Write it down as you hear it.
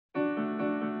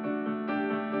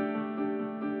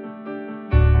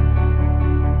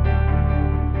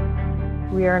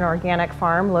We are an organic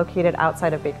farm located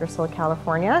outside of Bakersfield,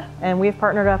 California, and we've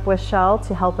partnered up with Shell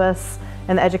to help us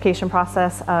in the education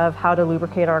process of how to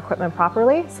lubricate our equipment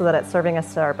properly so that it's serving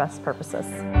us to our best purposes.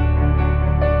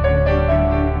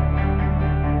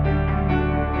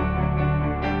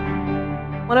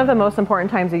 One of the most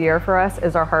important times of year for us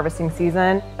is our harvesting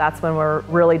season. That's when we're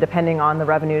really depending on the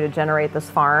revenue to generate this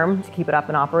farm to keep it up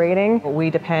and operating. We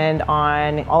depend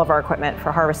on all of our equipment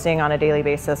for harvesting on a daily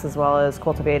basis, as well as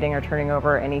cultivating or turning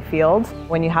over any field.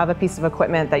 When you have a piece of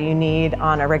equipment that you need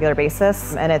on a regular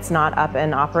basis and it's not up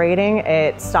and operating,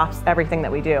 it stops everything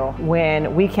that we do.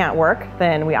 When we can't work,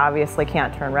 then we obviously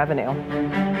can't turn revenue.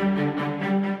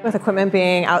 With equipment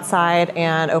being outside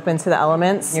and open to the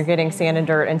elements, you're getting sand and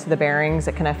dirt into the bearings.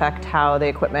 It can affect how the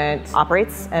equipment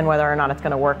operates and whether or not it's going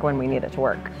to work when we need it to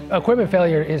work. Equipment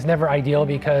failure is never ideal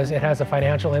because it has a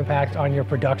financial impact on your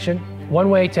production. One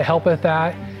way to help with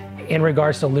that in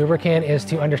regards to lubricant is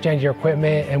to understand your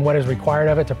equipment and what is required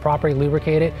of it to properly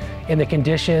lubricate it in the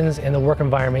conditions and the work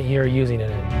environment you're using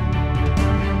it in.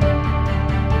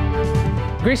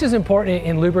 Grease is important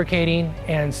in lubricating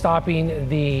and stopping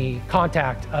the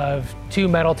contact of two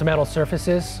metal-to-metal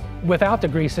surfaces. Without the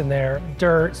grease in there,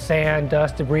 dirt, sand,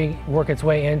 dust, debris work its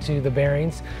way into the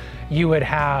bearings. You would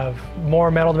have more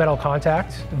metal-to-metal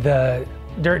contact. The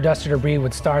dirt, dust, or debris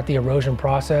would start the erosion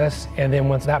process, and then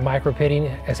once that micro-pitting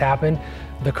has happened,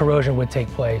 the corrosion would take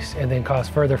place and then cause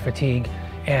further fatigue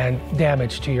and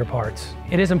damage to your parts.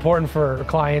 It is important for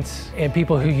clients and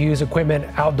people who use equipment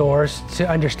outdoors to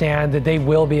understand that they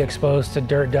will be exposed to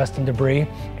dirt, dust, and debris.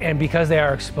 And because they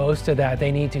are exposed to that,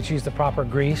 they need to choose the proper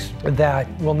grease that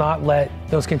will not let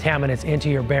those contaminants into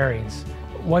your bearings.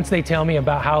 Once they tell me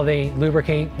about how they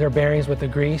lubricate their bearings with the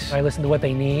grease, I listen to what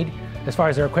they need as far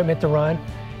as their equipment to run,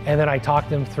 and then I talk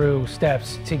them through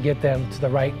steps to get them to the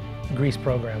right grease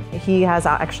program. He has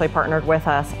actually partnered with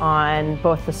us on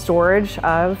both the storage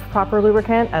of proper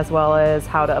lubricant as well as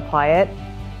how to apply it.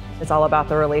 It's all about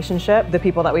the relationship. The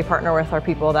people that we partner with are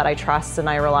people that I trust and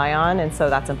I rely on, and so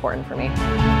that's important for me.